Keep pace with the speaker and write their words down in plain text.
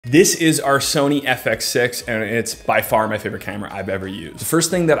This is our Sony FX6, and it's by far my favorite camera I've ever used. The first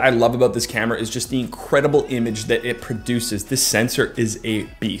thing that I love about this camera is just the incredible image that it produces. This sensor is a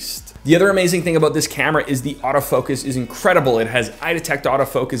beast. The other amazing thing about this camera is the autofocus is incredible. It has eye detect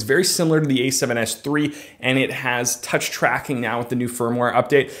autofocus, very similar to the A7S III, and it has touch tracking now with the new firmware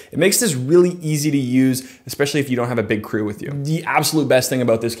update. It makes this really easy to use, especially if you don't have a big crew with you. The absolute best thing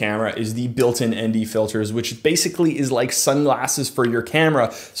about this camera is the built-in ND filters, which basically is like sunglasses for your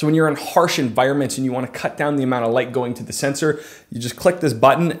camera. So when you're in harsh environments and you want to cut down the amount of light going to the sensor, you just click this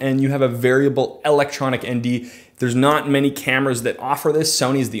button and you have a variable electronic ND. There's not many cameras that offer this.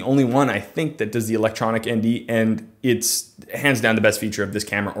 Sony is the only one, I think, that does the electronic ND, and it's hands down the best feature of this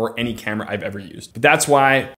camera or any camera I've ever used. But that's why